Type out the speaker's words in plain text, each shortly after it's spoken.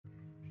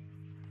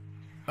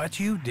But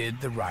you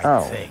did the right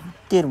Oh, thing.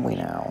 did we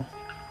now?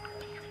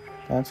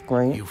 That's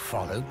great. You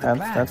followed the plan.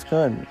 That's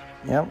good.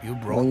 Yep. You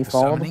brought We the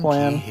followed the summoning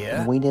plan. key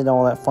here. We did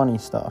all that funny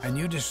stuff. And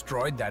you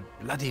destroyed that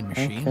bloody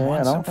machine Okay, I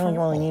once don't and for think you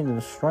really all. need to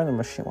destroy the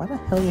machine. Why the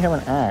hell do you have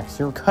an axe?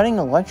 You're cutting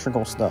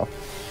electrical stuff.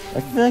 I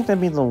feel like that'd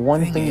be the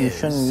one thing you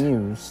shouldn't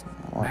use.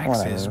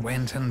 Maxis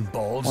went and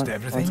ballsed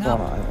everything what's up.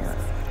 going on here?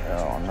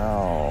 Oh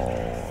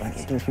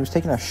no. Dude, he was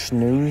taking a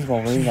snooze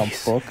while reading a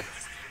book.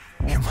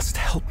 You must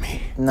help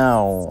me.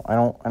 No, I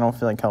don't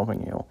feel like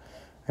helping you.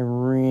 I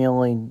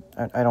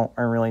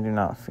really do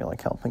not feel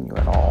like helping you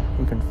at all.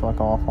 You can fuck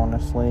off,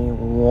 honestly.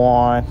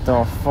 What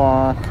the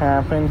fuck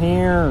happened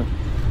here?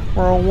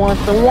 Bro, what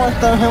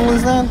the hell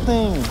is that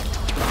thing?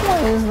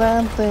 What is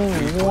that thing?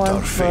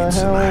 What the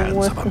hell?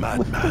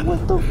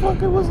 What the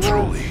fuck was that?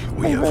 Truly,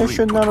 we Maybe I have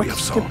should reaped not what we have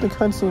have skipped the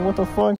sown. cutscene. What the fuck?